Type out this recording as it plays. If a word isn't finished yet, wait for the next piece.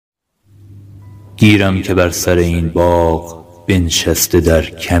گیرم که بر سر این باغ بنشسته در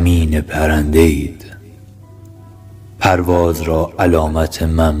کمین پرنده اید، پرواز را علامت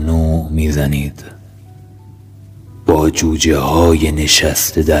ممنوع میزنید، با جوجه های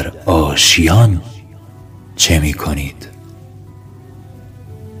نشسته در آشیان چه میکنید؟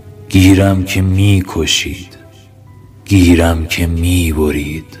 گیرم که میکشید، گیرم که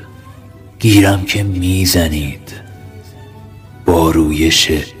میبرید، گیرم که میزنید، با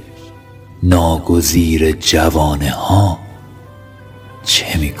رویش ناگزیر جوانه ها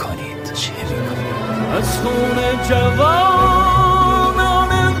چه میکنید؟ از خون جوانان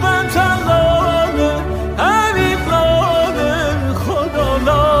وطنانه حریفانه خدا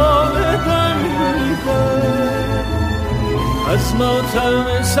لاله دمیده، از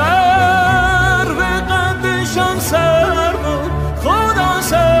ماتم سر به قدشان سر بود، خدا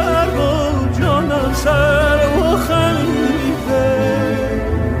سر بود، جانم سر و خلیفه،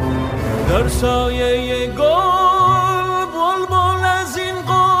 در سایه گل بلبل از این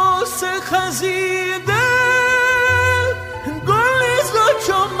قصه خزیده، گل نیست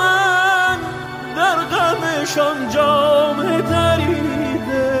چو من در غمشان جام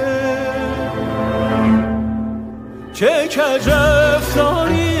دریده، چه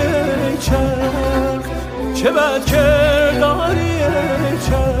کجفتاری چرخ، چه بد کرداری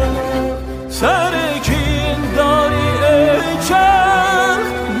چرخ، سر کین داری چرخ،